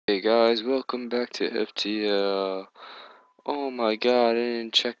Hey guys, welcome back to FTL. Oh my god, I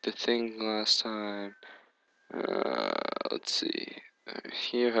didn't check the thing last time. Let's see.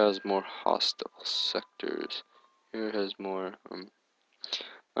 Here has more hostile sectors. Here has more, I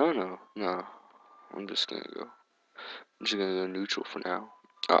don't know. No, I'm just gonna go. I'm just gonna go neutral for now.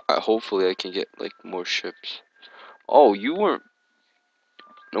 Hopefully I can get, like, more ships. Oh, you weren't.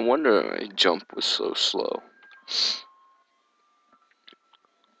 No wonder my jump was so slow.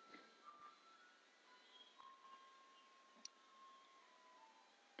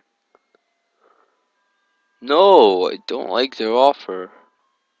 No, I don't like their offer.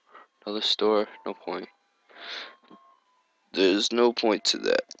 Another store, no point. There's no point to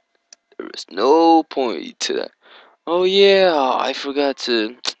that. There is no point to that. Oh yeah, I forgot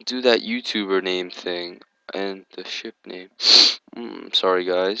to do that YouTuber name thing and the ship name. Sorry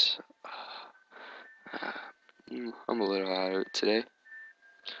guys. I'm a little out of it today.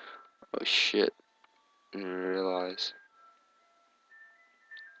 Oh shit, I didn't realize.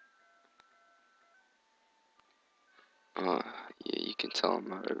 Yeah, you can tell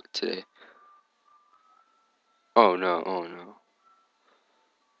I'm out of it today. Oh no, oh no.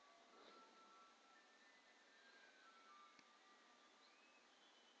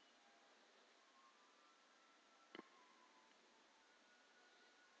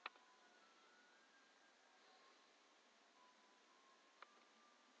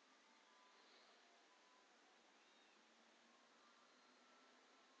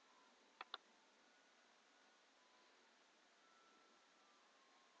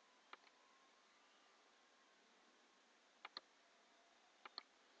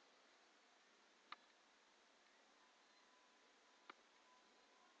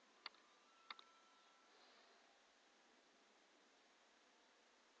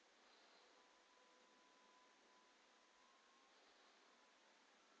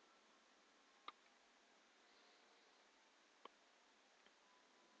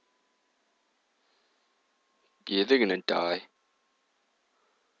 Yeah, they're gonna die.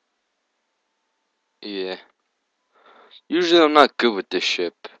 Yeah. Usually I'm not good with this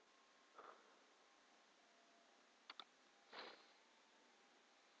ship.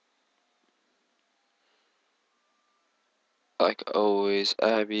 Like always,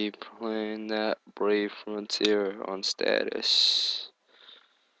 I be playing that Brave Frontier on status.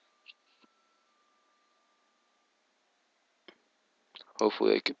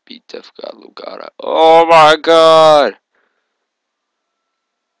 Hopefully I could beat Def God Lugata. Oh my god!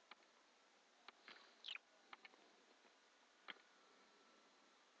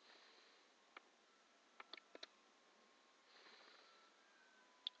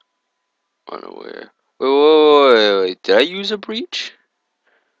 Unaware. Wait. Did I use a breach?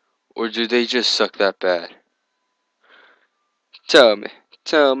 Or do they just suck that bad? Tell me.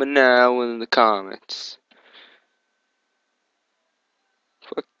 Tell me now in the comments.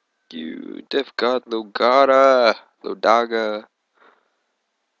 Fuck you. Def God Lugata. Lodaga.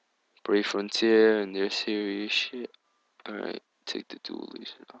 Brave Frontier and their serious shit. Alright, take the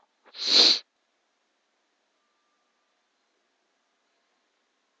dualies now.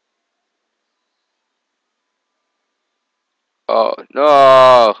 Oh,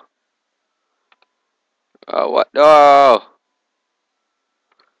 no! What? No!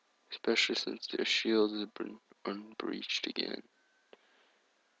 Especially since their shield has been unbreached again.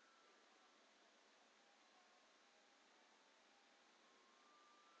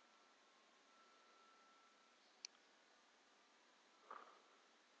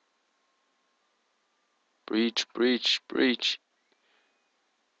 Breach.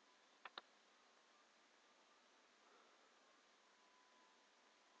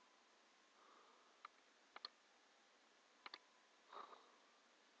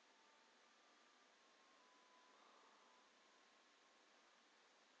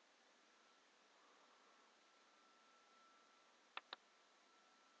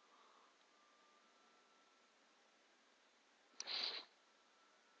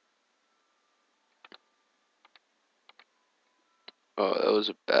 Oh, that was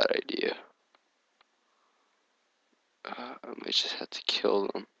a bad idea. I might just have to kill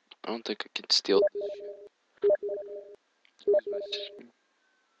them. I don't think I can steal this.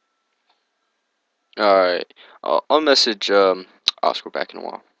 Alright. I'll message Oscar back in a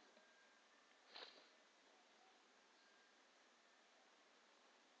while.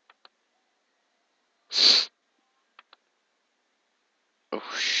 Oh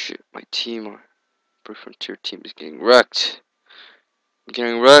shit, my team, Brave Frontier team is getting wrecked. I'm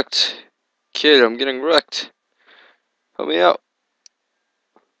getting wrecked. Kid, I'm getting wrecked. Help me out.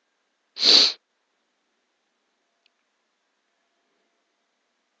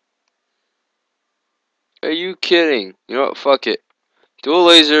 Are you kidding? You know what? Fuck it. Dual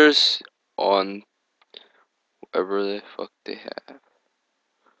lasers on whatever the fuck they have.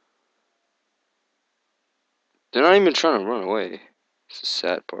 They're not even trying to run away. It's the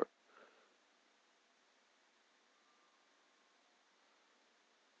sad part.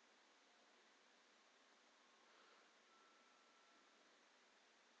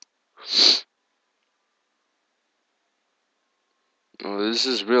 Oh, this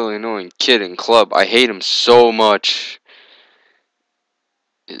is really annoying. Kid in club. I hate him so much.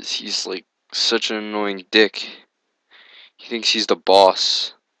 He's like such an annoying dick. He thinks he's the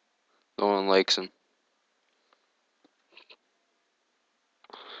boss. No one likes him.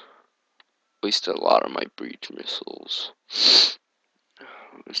 Wasted a lot of my breach missiles.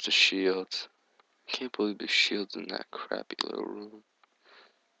 Where's the shields? I can't believe the shield's in that crappy little room.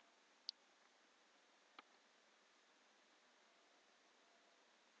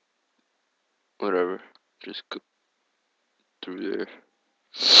 Whatever. Just go through there.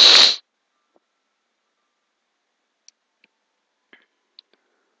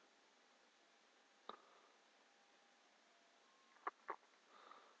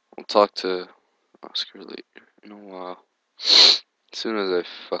 I'll talk to Oscar later in a while. As soon as I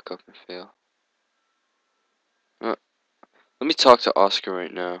fuck up and fail. Let me talk to Oscar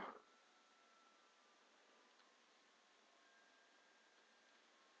right now.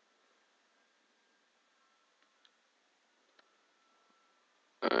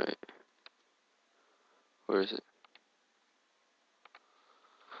 Alright. Where is it?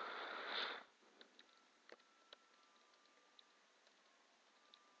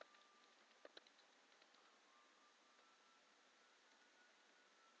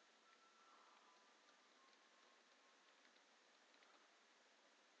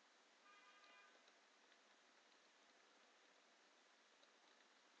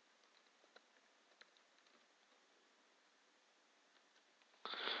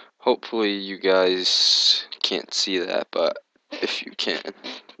 Hopefully you guys can't see that, but if you can,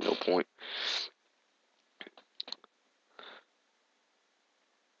 no point.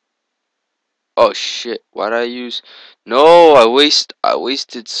 Oh shit, why'd I use? No, I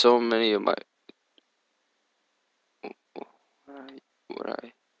wasted so many of my. What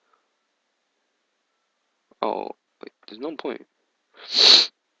I? Oh, wait, there's no point.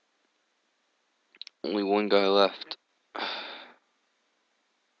 Only one guy left.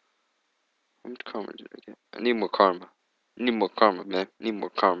 How much karma did I get? I need more karma. I need more karma, man. I need more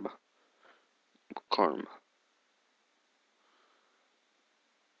karma. More karma.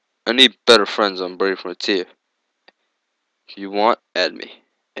 I need better friends on Brave Frontier. If you want, add me.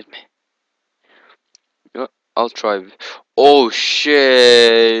 Add me. You know what? I'll try. Oh shit!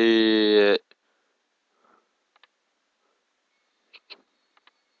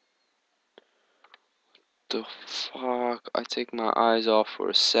 The fuck? I take my eyes off for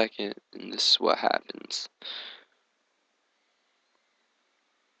a second, and this is what happens.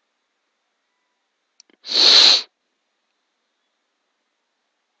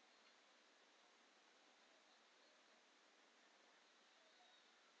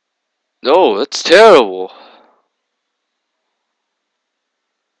 No, that's terrible.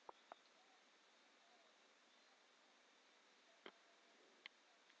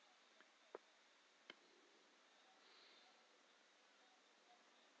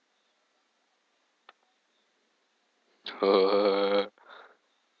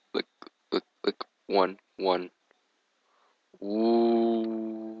 Look, look, one.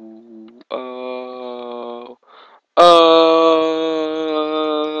 Ooh, oh, oh.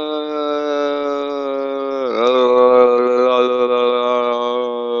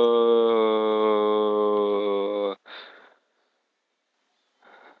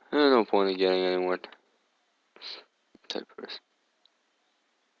 There's no point in getting anyone. Anti-press.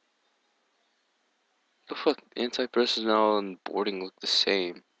 The fuck? Anti-press now and boarding look the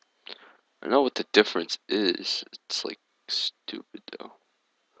same. I know what the difference is. It's like stupid though.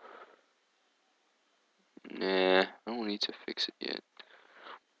 Nah, I don't need to fix it yet.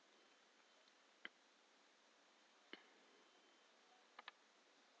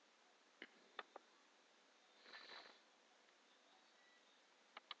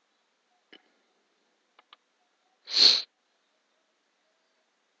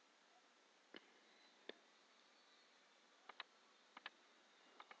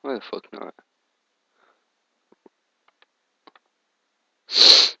 Why the fuck not?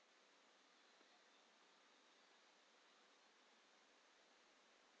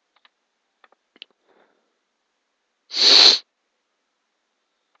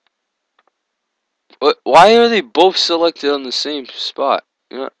 What? Why are they both selected on the same spot?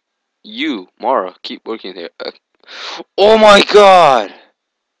 You know, You, Mara, keep working there. Oh my god!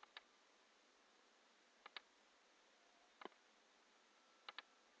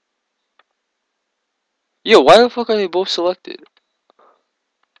 Yo, why the fuck are they both selected?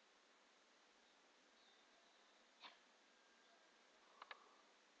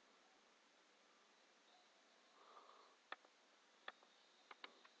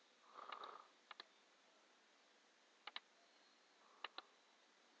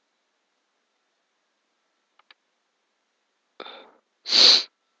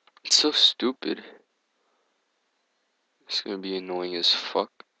 It's so stupid. It's gonna be annoying as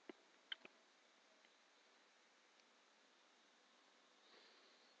fuck.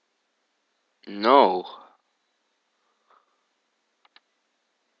 No.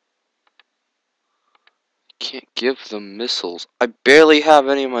 Can't give them missiles. I barely have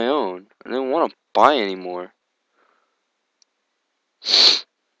any of my own. I don't want to buy any more.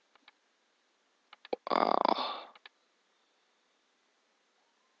 Wow.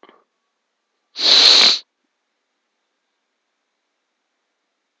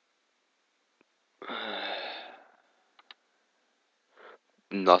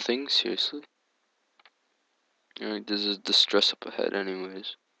 Nothing? Seriously? Alright, there's a distress up ahead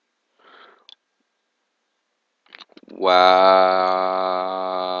anyways. Wow.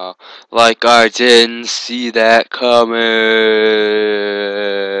 Like I didn't see that coming.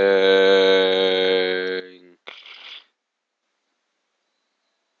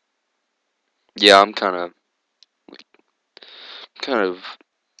 Yeah, I'm kind of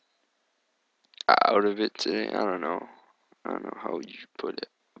out of it today. I don't know. I don't know how you put it.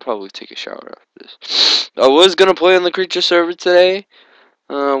 I'll probably take a shower after this. I was gonna play on the creature server today,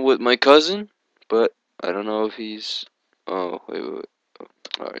 with my cousin, but I don't know if he's. Oh wait.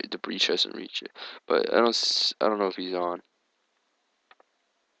 All right, the breach hasn't reached it, but I don't know if he's on.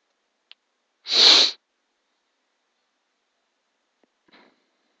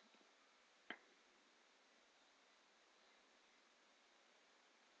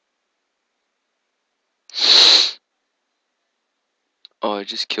 Oh, I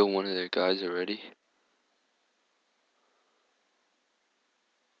just killed one of their guys already.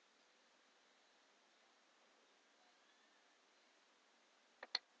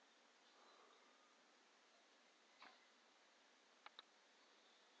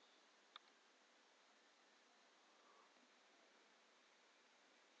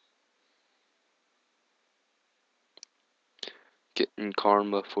 Getting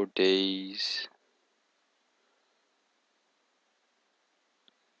karma for days.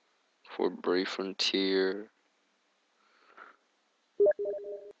 For Brave Frontier.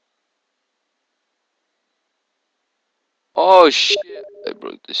 Oh shit! I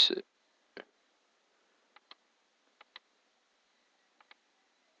broke this shit.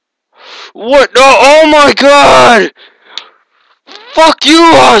 What? No! Oh my god! Fuck you,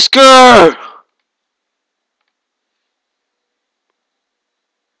 Oscar!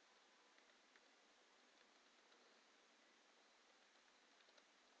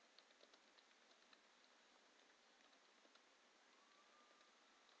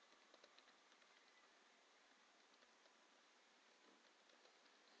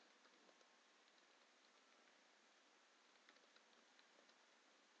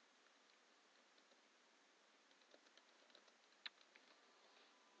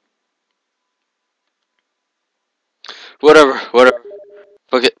 Whatever.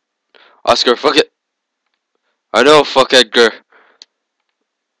 Fuck it. Oscar, fuck it. I know, fuck Edgar.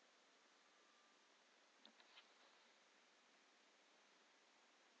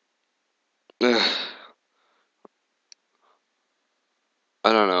 Ugh.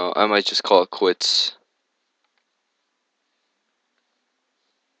 I don't know. I might just call it quits.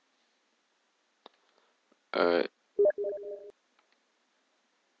 Alright.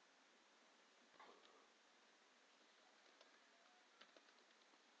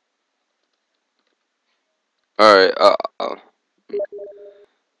 Alright.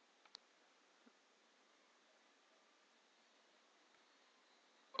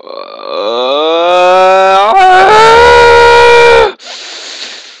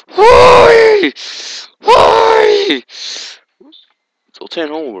 Why? Why? Sultan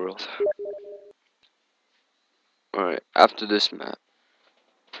Whole World. Alright, after this map.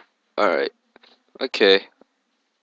 Alright, okay.